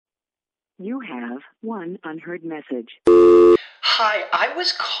You have one unheard message. Hi, I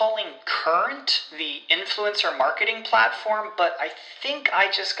was calling Current, the influencer marketing platform, but I think I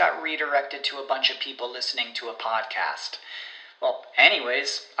just got redirected to a bunch of people listening to a podcast. Well,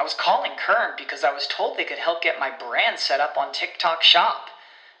 anyways, I was calling Current because I was told they could help get my brand set up on TikTok Shop,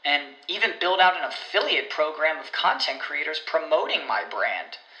 and even build out an affiliate program of content creators promoting my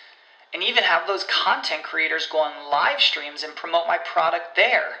brand. And even have those content creators go on live streams and promote my product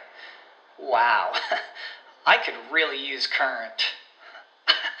there. Wow, I could really use Current.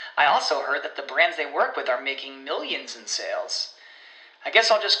 I also heard that the brands they work with are making millions in sales. I guess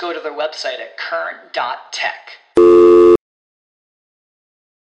I'll just go to their website at current.tech.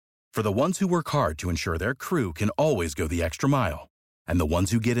 For the ones who work hard to ensure their crew can always go the extra mile, and the ones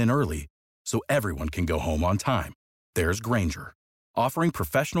who get in early so everyone can go home on time, there's Grainger, offering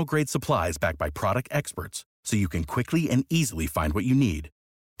professional-grade supplies backed by product experts so you can quickly and easily find what you need.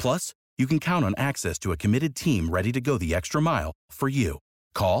 Plus, you can count on access to a committed team ready to go the extra mile for you.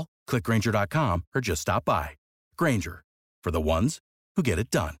 Call, click Grainger.com, or just stop by. Grainger, for the ones who get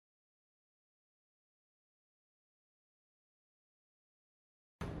it done.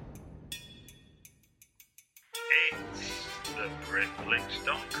 It's the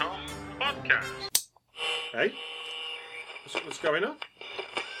Britflicks.com podcast. Hey, what's going on?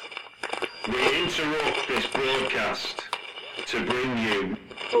 We interrupt this broadcast to bring you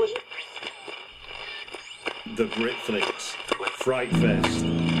The Britflicks Fright Fest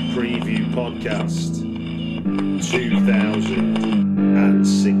Preview Podcast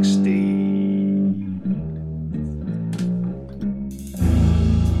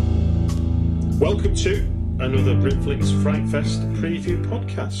 2016. Welcome to another Britflicks Fright Fest Preview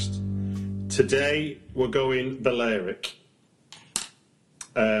Podcast. Today we're going Balearic.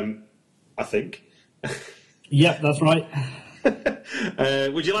 I think. Yep, that's right.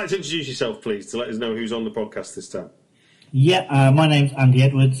 Would you like to introduce yourself, please, to let us know who's on the podcast this time? Yeah, my name's Andy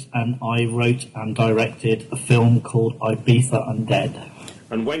Edwards, and I wrote and directed a film called Ibiza Undead.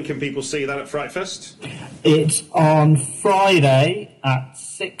 And when can people see that at Fright Fest? It's on Friday at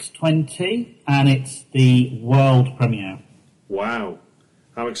 6:20, and it's the world premiere. Wow.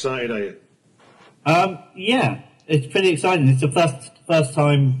 How excited are you? Yeah, it's pretty exciting. It's the first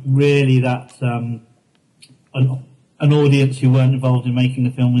time, really, that an audience who weren't involved in making the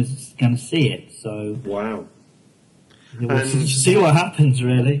film is going to see it. So wow. We'll see what happens,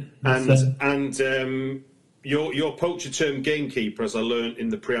 really. You're poacher term gamekeeper, as I learned in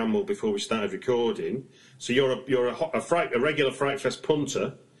the preamble before we started recording. So you're a regular Fright Fest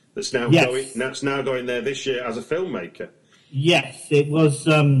punter that's now going there this year as a filmmaker. Yes, it was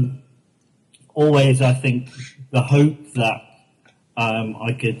always, I think, the hope that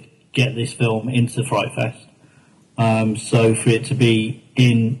I could get this film into Fright Fest. So for it to be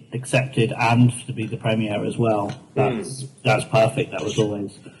accepted and to be the premiere as well, that's perfect. That was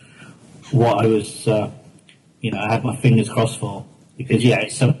always what I was, I had my fingers crossed for, because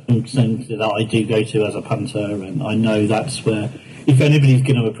it's something that I do go to as a punter, and I know that's where, if anybody's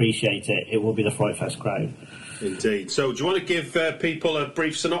going to appreciate it, it will be the Fright Fest crowd. Indeed. So do you want to give people a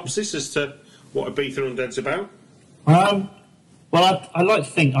brief synopsis as to what Ibiza Undead's about? Well, I like to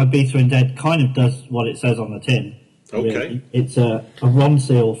think Ibiza Undead kind of does what it says on the tin. Okay. Really. It's a Ron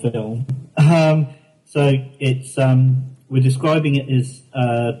Seal film. So it's we're describing it as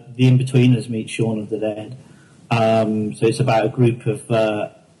the In-Betweeners meet Shaun of the Dead. So it's about a group of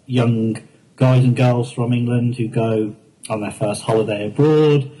young guys and girls from England who go on their first holiday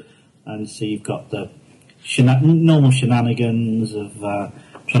abroad, and so you've got the normal shenanigans of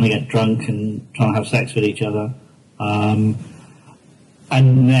trying to get drunk and trying to have sex with each other, and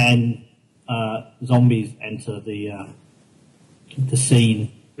then zombies enter the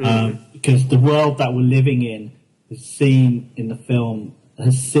scene, because the world that we're living in is seen in the film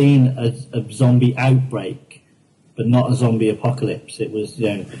has seen a zombie outbreak, but not a zombie apocalypse. It was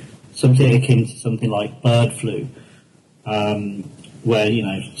something akin to something like bird flu, where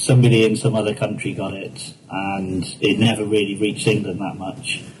somebody in some other country got it and it never really reached England that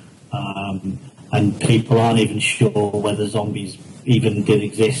much, and people aren't even sure whether zombies even did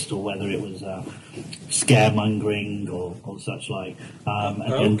exist or whether it was scaremongering or such like.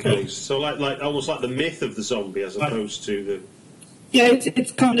 Okay, so like almost like the myth of the zombie as opposed to the. Yeah,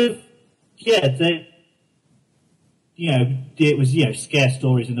 it's kind of it was scare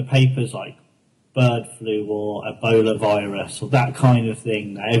stories in the papers like bird flu or Ebola virus or that kind of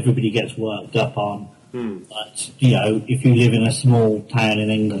thing that everybody gets worked up on. But if you live in a small town in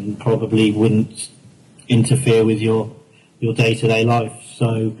England, probably wouldn't interfere with your day-to-day life.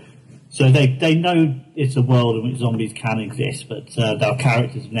 So So they know it's a world in which zombies can exist, but their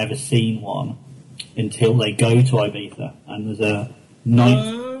characters have never seen one until they go to Ibiza. And there's a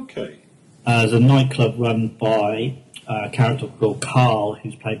there's a nightclub run by a character called Carl,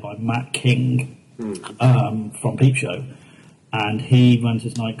 who's played by Matt King from Peep Show. And he runs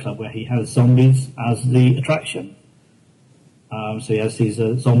this nightclub where he has zombies as the attraction. So he has these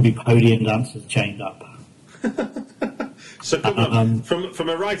zombie podium dancers chained up. So come on, from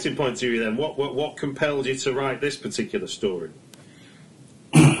a writing point of view then, what compelled you to write this particular story?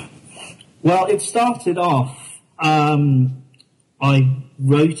 Well, it started off, I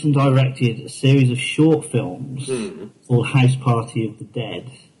wrote and directed a series of short films called House Party of the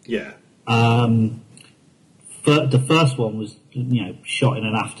Dead. Yeah. The first one was, shot in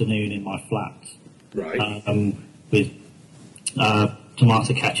an afternoon in my flat. Right. With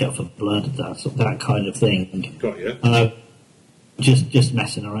tomato ketchup for blood, that kind of thing. Got you. Just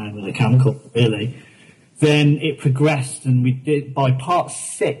messing around with a camcorder, really. Then it progressed, and we did. By part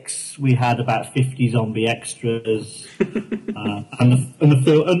 6, we had about 50 zombie extras, and the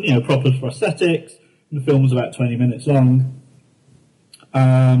film, and proper prosthetics. And the film was about 20 minutes long,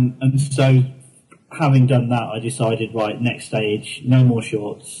 and so, having done that, I decided, right, next stage, no more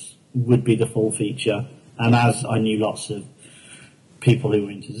shorts, would be the full feature. And as I knew lots of people who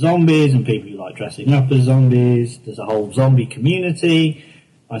were into zombies and people who like dressing up as zombies, there's a whole zombie community,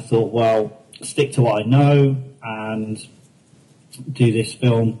 I thought, well, stick to what I know and do this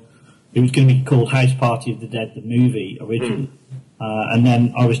film. It was going to be called House Party of the Dead, the movie, originally. And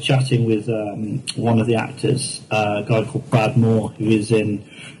then I was chatting with one of the actors, a guy called Brad Moore, who is in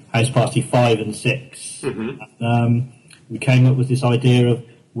House Party 5 and 6. And, we came up with this idea of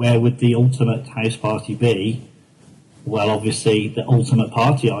where would the ultimate house party be? Well, obviously, the ultimate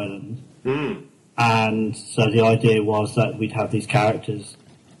party island. And so the idea was that we'd have these characters,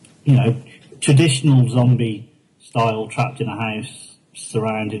 traditional zombie style, trapped in a house,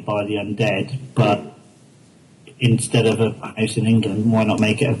 surrounded by the undead, but instead of a house in England, why not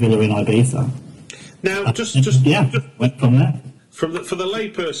make it a villa in Ibiza? Now, went from there. For the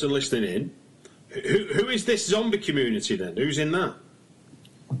layperson listening in, who is this zombie community then? Who's in that?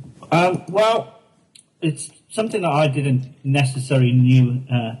 Well, it's something that I didn't necessarily knew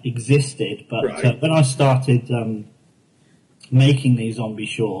existed, but right. When I started making these zombie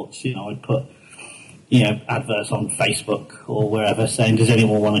shorts, I'd put adverts on Facebook or wherever saying, does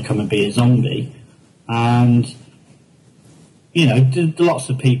anyone want to come and be a zombie? And lots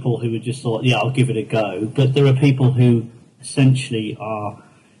of people who would just thought, yeah, I'll give it a go. But there are people who essentially are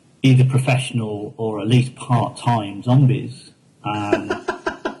either professional or at least part-time zombies. And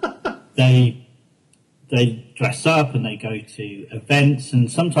they dress up and they go to events,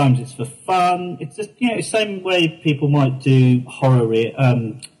 and sometimes it's for fun. It's just, same way people might do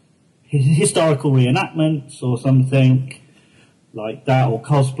historical reenactments or something like that, or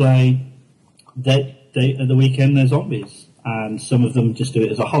cosplay. They at the weekend they're zombies, and some of them just do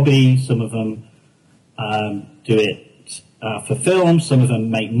it as a hobby. Some of them do it for film. Some of them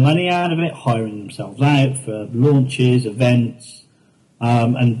make money out of it, hiring themselves out for launches, events.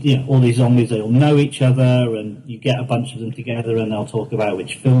 And all these zombies, they all know each other, and you get a bunch of them together, and they'll talk about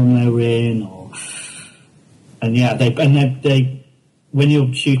which film they were in, they when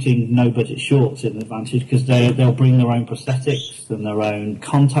you're shooting no budget shorts, it's an advantage because they'll bring their own prosthetics and their own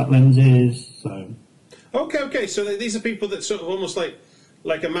contact lenses. So okay, so these are people that sort of almost like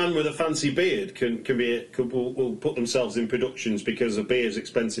a man with a fancy beard will put themselves in productions because a beard is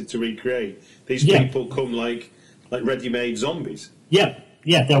expensive to recreate. These people come like ready-made zombies. Yeah,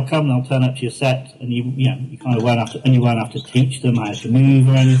 they'll come. They'll turn up to your set, and you kind of won't have to teach them how to move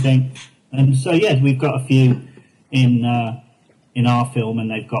or anything. And so we've got a few in our film, and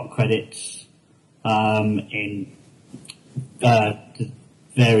they've got credits in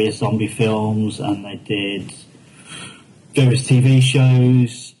various zombie films, and they did various TV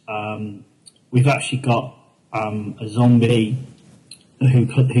shows. We've actually got a zombie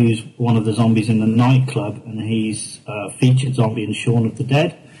who's one of the zombies in the nightclub, and he's featured zombie in Shaun of the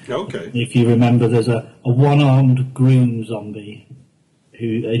Dead. Okay. If you remember, there's a one-armed groom zombie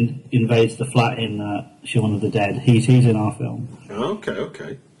who invades the flat in Shaun of the Dead. He's in our film.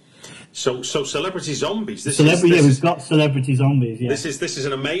 Okay. So celebrity zombies. We've got celebrity zombies. Yeah. This is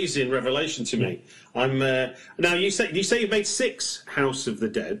an amazing revelation to me. I'm now you say you've made 6 House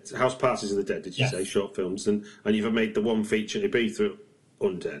Parties of the Dead. Did you say short films, and you've made the one feature Ibiza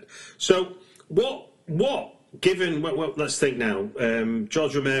Undead. So what given let's think now.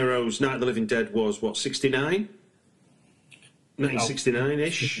 George Romero's Night of the Living Dead was 69?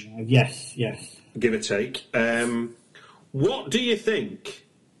 1969-ish. Yes. Give or take. What do you think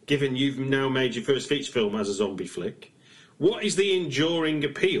given you've now made your first feature film as a zombie flick, what is the enduring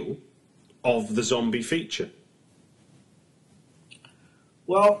appeal of the zombie feature?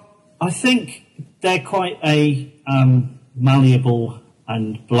 Well, I think they're quite a malleable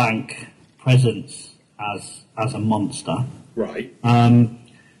and blank presence as a monster. Right.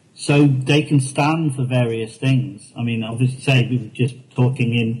 So they can stand for various things. I mean, obviously, we were just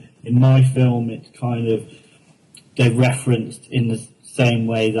talking in my film, it's kind of, they're referenced in the same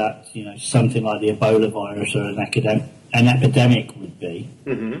way that, something like the Ebola virus or an epidemic would be.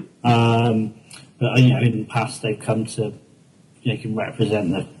 Mm-hmm. But, in the past they've come to, they can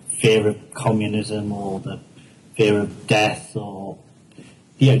represent the fear of communism or the fear of death, or,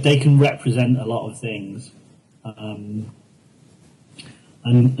 they can represent a lot of things.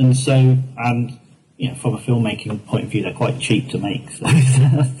 And so, from a filmmaking point of view, they're quite cheap to make. So I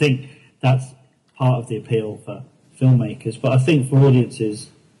think that's part of the appeal for filmmakers. But I think for audiences,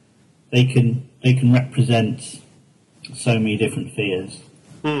 they can represent so many different fears,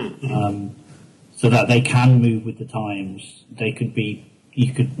 so that they can move with the times.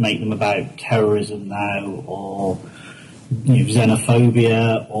 You could make them about terrorism now, or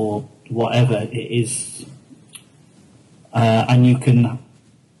xenophobia, or whatever it is, and you can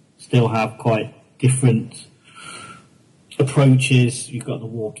still have quite different approaches. You've got The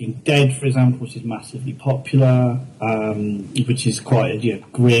Walking Dead, for example, which is massively popular, which is quite a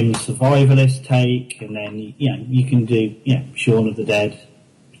grim survivalist take, and then you can do Shaun of the Dead,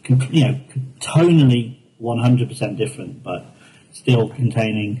 tonally 100% different, but still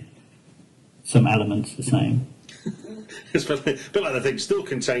containing some elements the same. It's a bit like the thing, still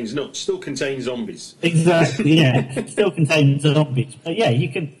contains zombies. Exactly, yeah. Still contains zombies. But you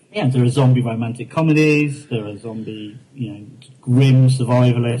can, there are zombie romantic comedies, there are zombie, grim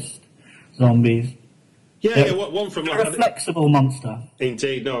survivalist zombies. One from They're a flexible monster.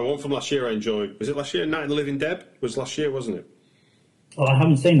 Indeed, no, one from last year I enjoyed. Was it last year? Night of the Living Dead was last year, wasn't it? Well, I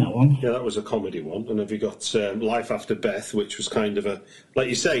haven't seen that one. Yeah, that was a comedy one. And have you got Life After Beth, which was kind of a... Like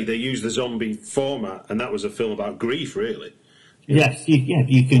you say, they used the zombie format, and that was a film about grief, really. Yes,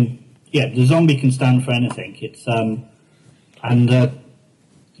 you can... Yeah, the zombie can stand for anything. It's... and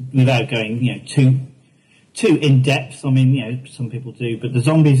without going, too in-depth, I mean, some people do, but the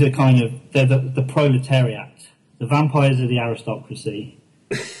zombies are kind of... They're the proletariat. The vampires are the aristocracy.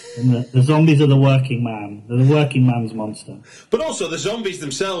 And the zombies are the working man. They're the working man's monster. But also, the zombies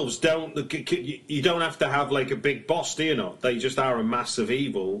themselves you don't have to have like a big boss, do you not? They just are a massive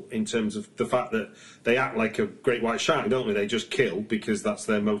evil in terms of the fact that they act like a great white shark, don't they? They just kill because that's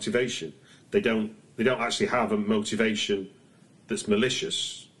their motivation. They don't actually have a motivation that's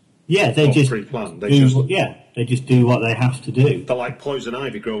malicious. Yeah, they just pre-planned. they just do what they have to do. They're like poison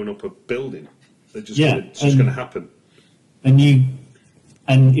ivy growing up a building. They're just it's just going to happen.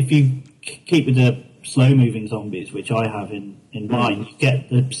 And if you keep with the slow-moving zombies, which I have in mind, you get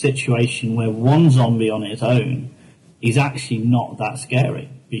the situation where one zombie on its own is actually not that scary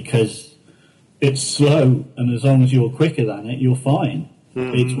because it's slow, and as long as you're quicker than it, you're fine.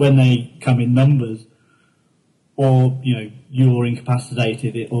 Mm-hmm. It's when they come in numbers, or you're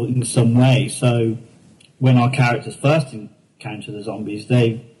incapacitated or in some way. So when our characters first encounter the zombies,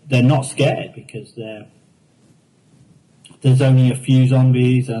 they're not scared because there's only a few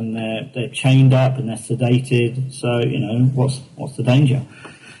zombies, and they're chained up and they're sedated. So what's the danger?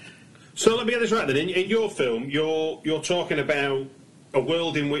 So let me get this right then. In your film, you're talking about a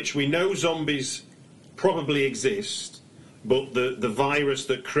world in which we know zombies probably exist, but the virus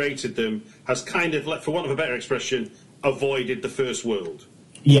that created them has kind of, for want of a better expression, avoided the first world.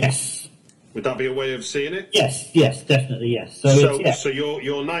 Yes. Would that be a way of seeing it? Yes, definitely, yes. So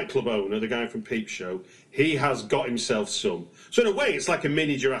your nightclub owner, the guy from Peep Show, he has got himself some. So in a way, it's like a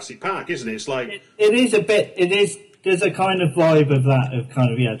mini Jurassic Park, isn't it? It's like it is a bit. It is. There's a kind of vibe of that, of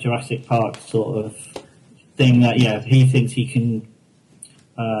kind of Jurassic Park sort of thing that he thinks he can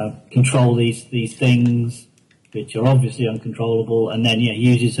control these things, which are obviously uncontrollable, and then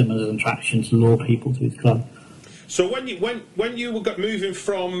uses them as an attraction to lure people to his club. So when you were moving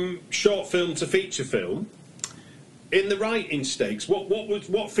from short film to feature film, in the writing stakes,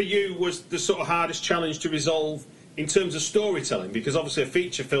 what for you was the sort of hardest challenge to resolve in terms of storytelling? Because obviously a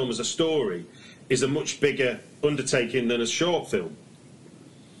feature film as a story is a much bigger undertaking than a short film.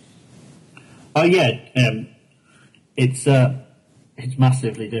 Oh yeah, it's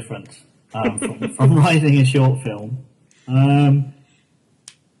massively different from writing a short film.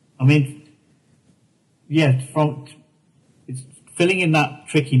 It's filling in that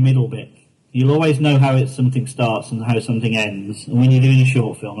tricky middle bit. You'll always know how something starts and how something ends, and when you're doing a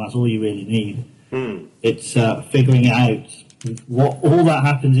short film, that's all you really need. It's figuring it out all that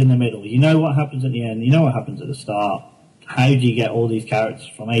happens in the middle. You know what happens at the end. You know what happens at the start. How do you get all these characters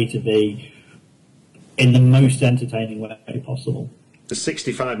from A to B in the most entertaining way possible? The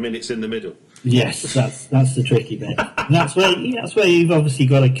 65 minutes in the middle. Yes, that's the tricky bit. And that's where you've obviously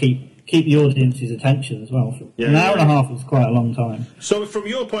got to keep the audience's attention as well. An hour and a half is quite a long time. So, from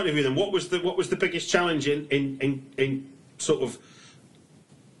your point of view, then, what was the biggest challenge in sort of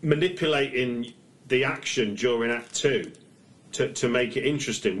manipulating the action during Act 2 to make it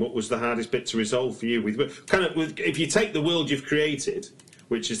interesting? What was the hardest bit to resolve for you? If you take the world you've created,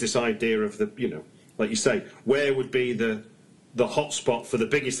 which is this idea of like you say, where would be the hotspot for the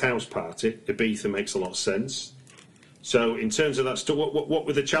biggest house party? Ibiza makes a lot of sense. So, in terms of that stuff, what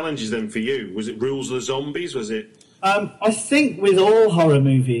were the challenges then for you? Was it rules of the zombies? Was it? I think with all horror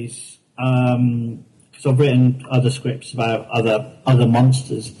movies, because I've written other scripts about other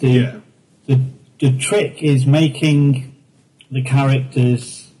monsters. The trick is making the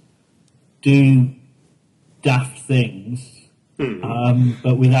characters do daft things,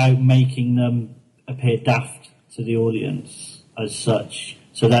 but without making them appear daft to the audience as such,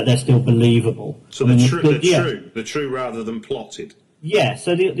 so that they're still believable. So the true rather than plotted. Yeah,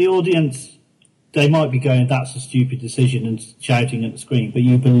 so the audience, they might be going, that's a stupid decision, and shouting at the screen, but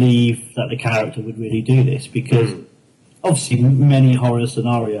you believe that the character would really do this, because obviously many horror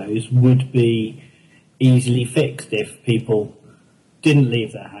scenarios would be easily fixed if people didn't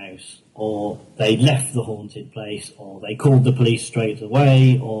leave their house, or they left the haunted place, or they called the police straight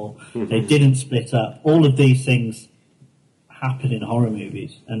away, or they didn't split up. All of these things happen in horror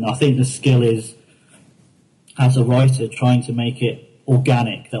movies, and I think the skill is, as a writer, trying to make it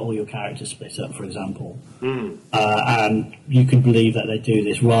organic that all your characters split up, for example, and you can believe that they do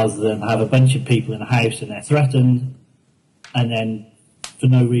this, rather than have a bunch of people in a house and they're threatened, and then for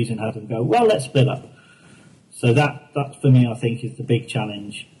no reason have them go, well, let's split up. So that for me, I think, is the big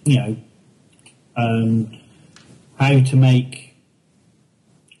challenge. How to make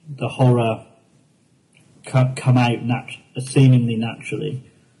the horror come out seemingly naturally,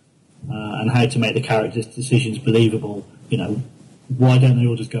 and how to make the characters' decisions believable. Why don't they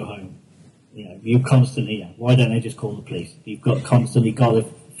all just go home? Why don't they just call the police? You've constantly got to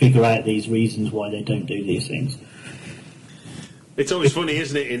figure out these reasons why they don't do these things. It's always funny,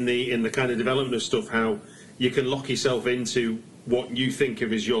 isn't it, in the kind of development of stuff, how you can lock yourself into what you think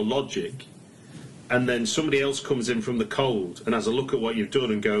of as your logic, and then somebody else comes in from the cold and has a look at what you've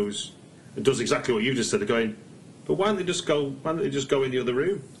done and does exactly what you just said. They're going, but why don't they just go in the other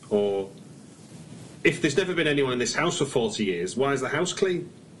room? Or, if there's never been anyone in this house for 40 years, why is the house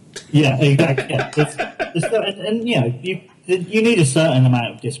clean? Yeah, exactly. You need a certain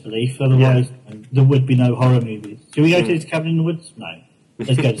amount of disbelief, otherwise there would be no horror movies. Should we go to this cabin in the woods? No.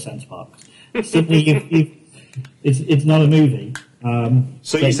 Let's go to Centre Parks. Simply, it's not a movie.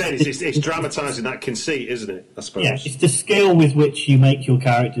 So you're saying it's dramatising that conceit, isn't it, I suppose? Yeah, it's the skill with which you make your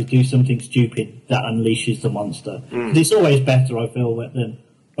characters do something stupid that unleashes the monster. It's always better, I feel, than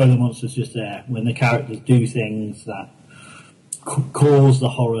the monster's just there, when the characters do things that cause the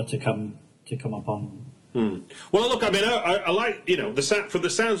horror to come upon them. Well, look, I mean, I like, for the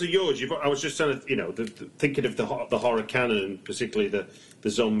sounds of yours, I was just trying to, thinking of the horror canon, and particularly the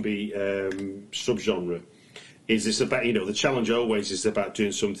zombie subgenre. Is this about, the challenge always is about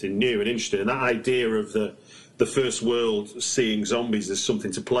doing something new and interesting, and that idea of the first world seeing zombies as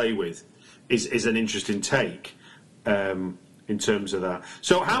something to play with is an interesting take. In terms of that,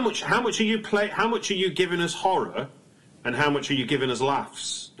 so how much are you giving us horror, and how much are you giving us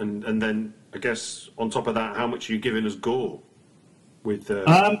laughs, and then I guess on top of that, how much are you giving us gore? With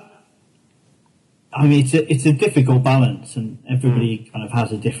I mean, it's a difficult balance, and everybody kind of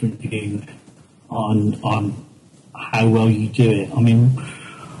has a different view on how well you do it. I mean,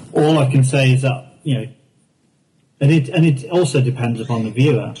 all I can say is that and it also depends upon the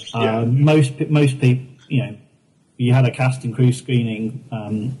viewer. Most people, you had a cast and crew screening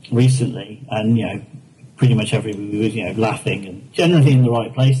recently, and pretty much everybody was laughing and generally in the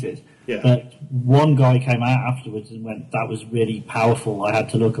right places. Yeah. But one guy came out afterwards and went, "That was really powerful. I had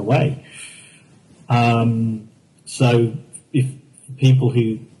to look away." So if people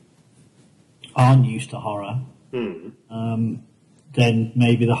who aren't used to horror, then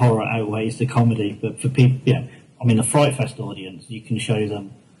maybe the horror outweighs the comedy. But for people, the Fright Fest audience, you can show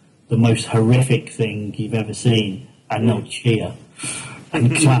them the most horrific thing you've ever seen, and they'll cheer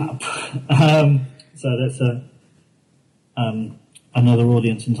and clap. So that's another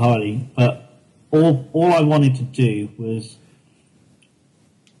audience entirely. But all I wanted to do was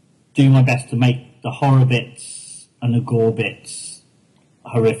do my best to make the horror bits and the gore bits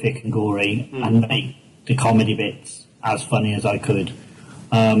horrific and gory, and make the comedy bits as funny as I could,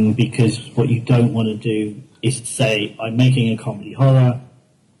 because what you don't want to do is to say, I'm making a comedy horror,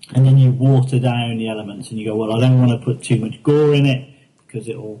 and then you water down the elements and you go, well, I don't want to put too much gore in it because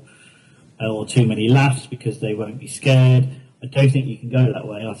or too many laughs because they won't be scared. I don't think you can go that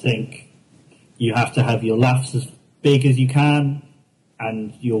way. I think you have to have your laughs as big as you can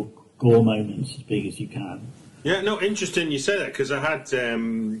and your gore moments as big as you can. Yeah, no, interesting you say that, because I had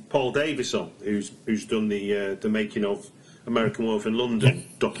Paul Davis on, who's done the making of American Werewolf in London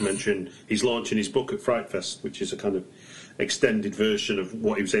documentary, and he's launching his book at Fright Fest, which is a kind of extended version of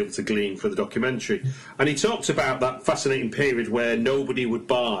what he was able to glean for the documentary. And he talks about that fascinating period where nobody would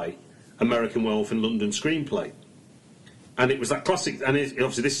buy American Werewolf in London screenplay. And it was that classic, and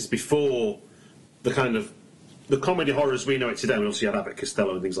obviously this is before the kind of the comedy horrors we know it today. We obviously had Abbott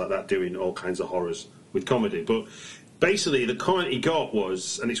Costello and things like that doing all kinds of horrors with comedy, but basically the comment he got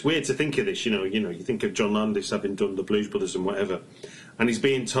was, and it's weird to think of this, you think of John Landis having done the Blues Brothers and whatever, and he's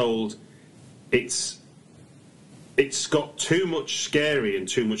being told it's got too much scary and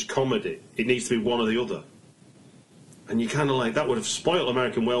too much comedy. It needs to be one or the other. And you kind of like, that would have spoiled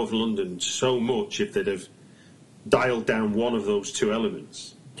American Werewolf in London so much if they'd have dialed down one of those two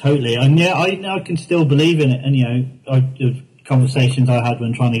elements. Totally, and yeah, I can still believe in it. And the conversations I had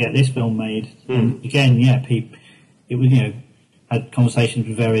when trying to get this film made, and again, it was had conversations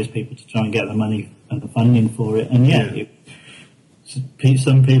with various people to try and get the money and the funding for it. And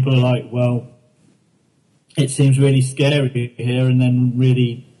some people are like, well, it seems really scary here, and then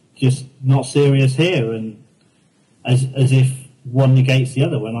really just not serious here, and as if one negates the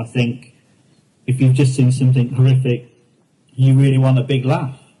other. When I think if you've just seen something horrific, you really want a big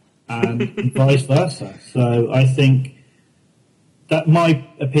laugh, and vice versa. So I think that my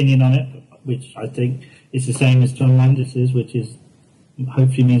opinion on it, which I think is the same as John Landis's, which is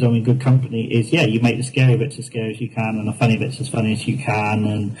hopefully means I'm in good company, is you make the scary bits as scary as you can and the funny bits as funny as you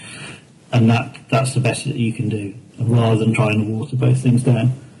can, and that's the best that you can do, rather than trying to water both things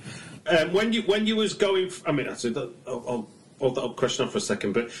down. When you was going, I'll hold that question off for a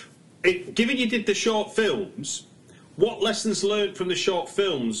second, but given you did the short films, what lessons learned from the short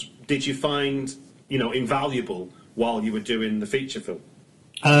films did you find invaluable while you were doing the feature film?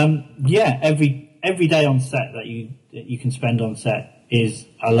 Every day on set that you can spend on set is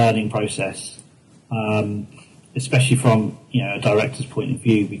a learning process, especially from a director's point of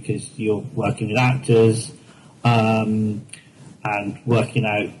view, because you're working with actors and working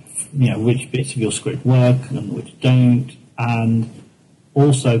out which bits of your script work and which don't, and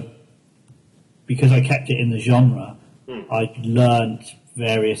also because I kept it in the genre, I learned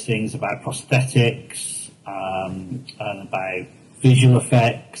various things about prosthetics and about visual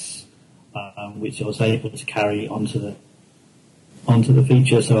effects, which I was able to carry onto the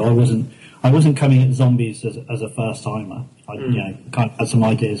feature. So I wasn't coming at zombies as a first timer. I kind of had some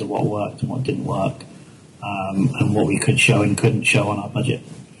ideas of what worked and what didn't work, and what we could show and couldn't show on our budget.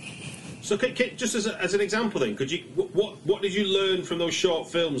 So, just as an example, then, what did you learn from those short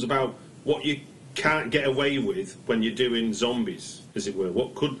films about what you can't get away with when you're doing zombies, as it were?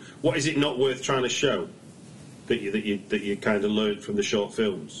 What is it not worth trying to show that you kind of learned from the short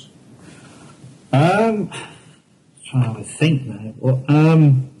films? Trying to think now. Well,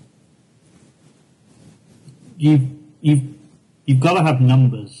 you've got to have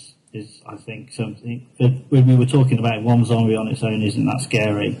numbers, is I think something. When we were talking about one zombie on its own isn't that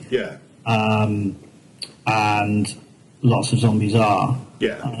scary. Yeah. And lots of zombies are.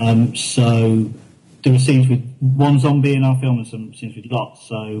 Yeah. So there were scenes with one zombie in our film and some scenes with lots.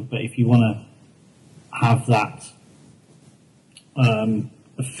 So, but if you want to have that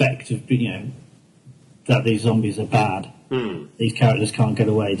effect of that these zombies are bad, these characters can't get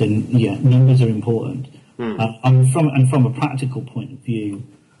away, then numbers are important. From a practical point of view,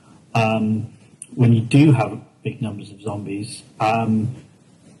 when you do have big numbers of zombies,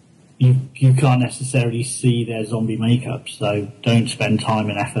 you can't necessarily see their zombie makeup, so don't spend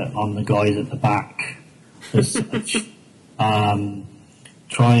time and effort on the guys at the back as such.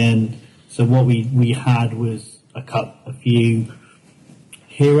 So what we had was a few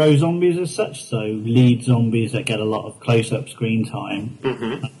hero zombies as such, so lead zombies that get a lot of close-up screen time,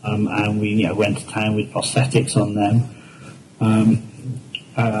 and we went to town with prosthetics on them.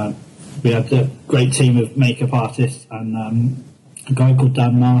 We had a great team of makeup artists and a guy called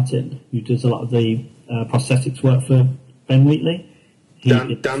Dan Martin, who does a lot of the prosthetics work for Ben Wheatley.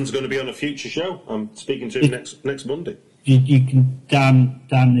 Dan's going to be on a future show. I'm speaking to him next Monday.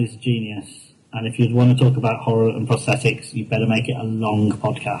 Dan is a genius, and if you want to talk about horror and prosthetics, you better make it a long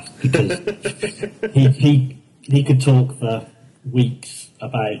podcast, because he could talk for weeks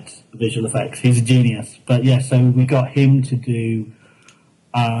about visual effects. He's a genius. But yeah, so we got him to do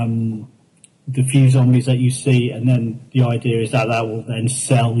the few zombies that you see, and then the idea is that will then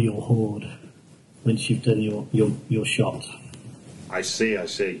sell your horde once you've done your shot. I see.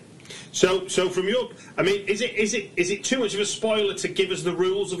 So from your, I mean, is it too much of a spoiler to give us the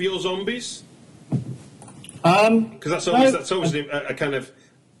rules of your zombies? Because that's always a kind of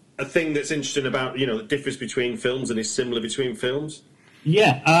a thing that's interesting about, that differs between films and is similar between films.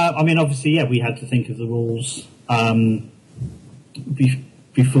 Yeah, I mean, obviously, we had to think of the rules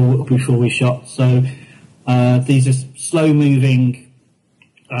before we shot. So these are slow-moving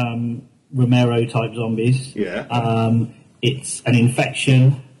Romero-type zombies. Yeah. It's an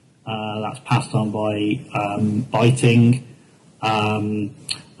infection that's passed on by biting, and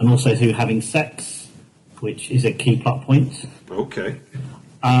also through having sex, which is a key plot point. Okay.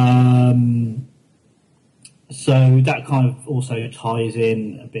 So that kind of also ties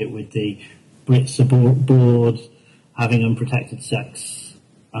in a bit with the Brits aboard having unprotected sex,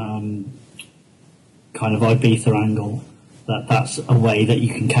 kind of Ibiza angle. That's a way that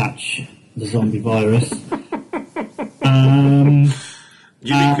you can catch the zombie virus.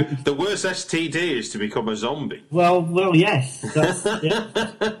 You think the worst STD is to become a zombie? Well, yes.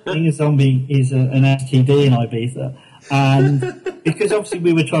 Being a zombie is an STD in Ibiza. And because obviously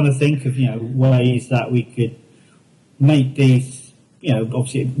we were trying to think of, ways that we could make these,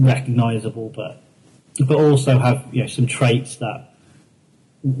 obviously recognisable, but also have, some traits that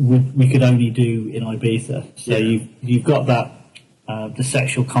we could only do in Ibiza. So you've got that, the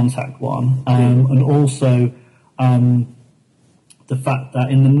sexual contact one, and also the fact that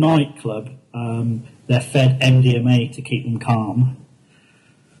in the nightclub, they're fed MDMA to keep them calm.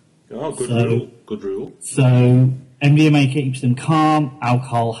 Oh, good rule. So MDMA keeps them calm.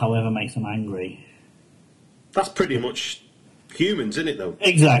 Alcohol, however, makes them angry. That's pretty much humans, isn't it, though?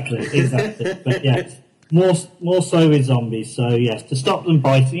 Exactly. But yes, more so with zombies. So yes, to stop them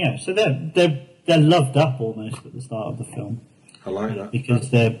biting. So they're loved up almost at the start of the film. I like that because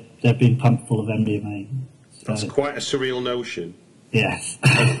they've been pumped full of MDMA. So, that's quite a surreal notion. Yes.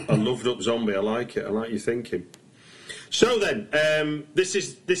 A loved up zombie. I like it. I like your thinking. So then, this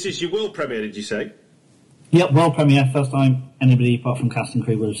is your world premiere, did you say? Yep, world premiere. First time anybody apart from cast and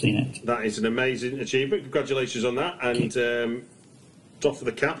crew would have seen it. That is an amazing achievement. Congratulations on that. And doff of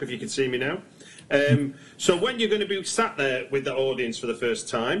the cap if you can see me now. So when you're going to be sat there with the audience for the first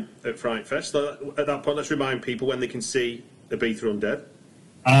time at Fright Fest, at that point, let's remind people when they can see Ibiza Undead.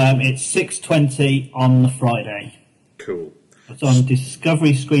 It's 6:20 on the Friday. Cool. It's on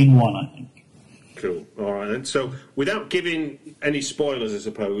Discovery Screen 1, I think. Cool. All right, then. So, without giving any spoilers, I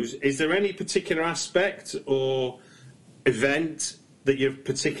suppose, is there any particular aspect or event that you're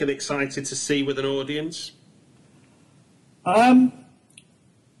particularly excited to see with an audience? I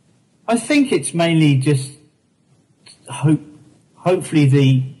think it's mainly just hopefully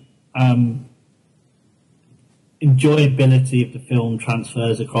the enjoyability of the film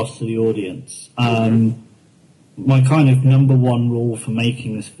transfers across to the audience. My kind of number one rule for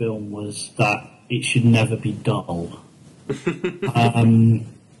making this film was that it should never be dull.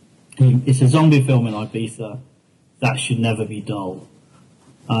 It's a zombie film in Ibiza. That should never be dull.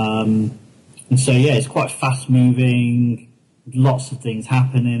 And so, it's quite fast moving. Lots of things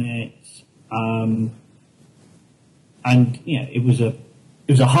happen in it. And, it was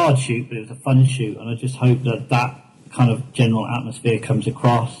a hard shoot, but it was a fun shoot. And I just hope that kind of general atmosphere comes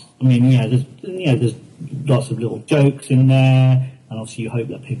across. I mean, there's lots of little jokes in there, and obviously you hope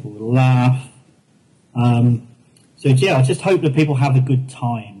that people will laugh. I just hope that people have a good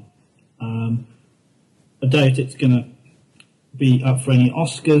time. I doubt it's going to be up for any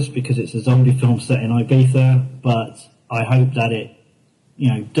Oscars because it's a zombie film set in Ibiza, but I hope that it,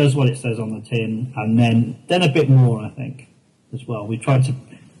 does what it says on the tin, and then a bit more, I think, as well. We tried to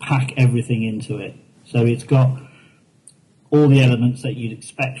pack everything into it. So it's got all the elements that you'd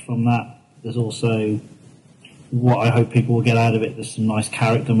expect from that. There's also what I hope people will get out of it. There's some nice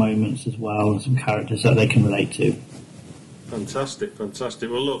character moments as well, and some characters that they can relate to. Fantastic. Well,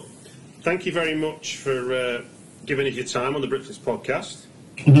 look, thank you very much for giving us your time on the Britflix podcast.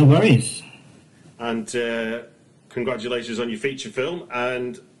 No worries. And congratulations on your feature film,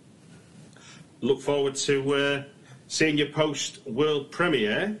 and look forward to seeing your post-world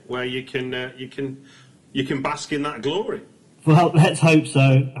premiere where you can bask in that glory. Well, let's hope so.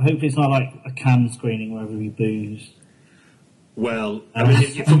 I hope it's not like a Cannes screening where we booze. Well, I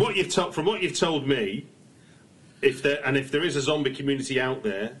mean, from what you've told me, if there is a zombie community out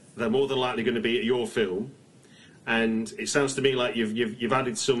there, they're more than likely going to be at your film. And it sounds to me like you've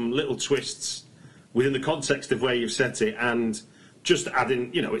added some little twists within the context of where you've set it, and just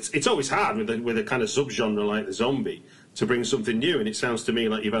adding, it's always hard with a kind of subgenre like the zombie to bring something new, and it sounds to me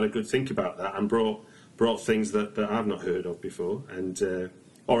like you've had a good think about that and brought things that I've not heard of before, and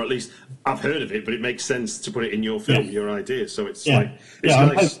or at least I've heard of it, but it makes sense to put it in your film, your idea. So it's nice.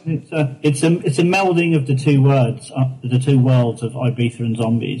 It's a melding of the two worlds of Ibiza and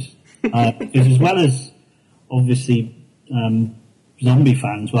zombies, because as well as obviously zombie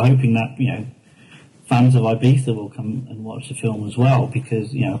fans, we're hoping that fans of Ibiza will come and watch the film as well,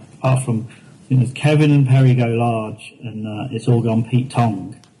 because apart from there's Kevin and Perry Go Large, and it's all gone Pete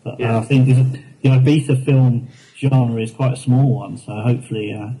Tong, but I think the Ibiza film genre is quite a small one, so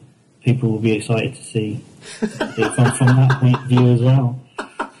hopefully people will be excited to see it from that point of view as well.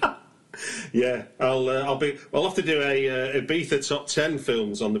 Yeah, I'll have to do a Ibiza top 10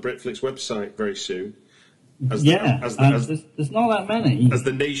 films on the Britflix website very soon. There's not that many. As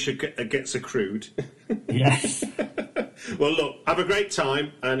the niche gets accrued. Yes. Well, look, have a great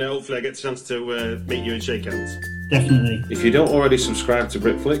time, and hopefully I get a chance to meet you and shake hands. Definitely. If you don't already subscribe to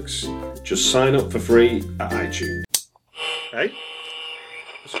Britflix, just sign up for free at iTunes. Hey?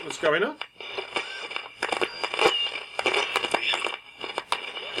 What's going on?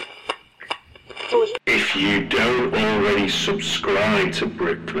 If you don't already subscribe to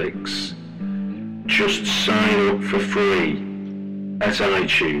Britflix, just sign up for free at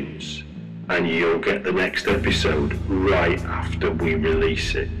iTunes and you'll get the next episode right after we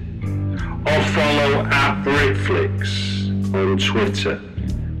release it. Or follow at Britflix on Twitter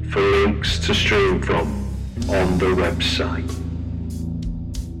for links to stream from on the website.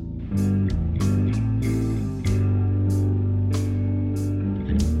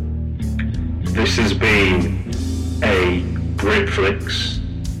 This has been a Britflix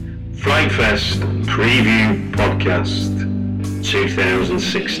Frightfest Preview Podcast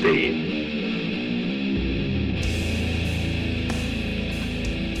 2016.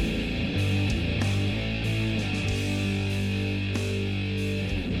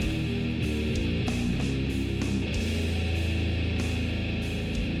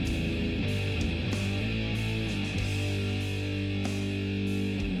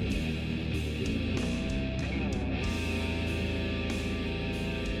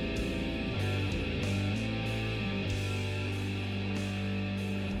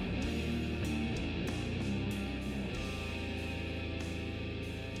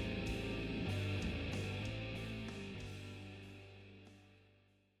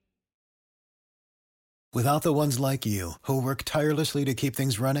 Without the ones like you, who work tirelessly to keep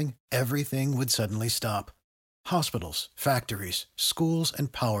things running, everything would suddenly stop. Hospitals, factories, schools,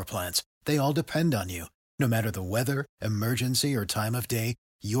 and power plants, they all depend on you. No matter the weather, emergency, or time of day,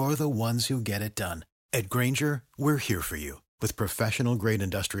 you're the ones who get it done. At Grainger, we're here for you with professional-grade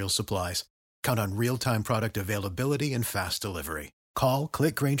industrial supplies. Count on real-time product availability and fast delivery. Call,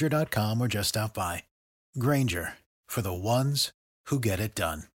 clickgrainger.com, or just stop by. Grainger, for the ones who get it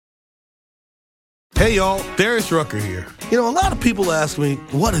done. Hey y'all, Darius Rucker here. A lot of people ask me,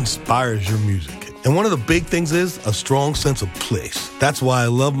 what inspires your music? And one of the big things is a strong sense of place. That's why I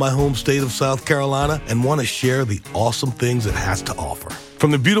love my home state of South Carolina and want to share the awesome things it has to offer.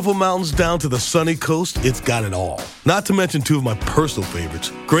 From the beautiful mountains down to the sunny coast, it's got it all. Not to mention two of my personal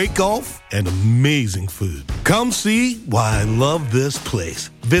favorites, great golf and amazing food. Come see why I love this place.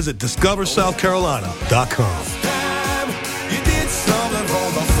 Visit discoversouthcarolina.com.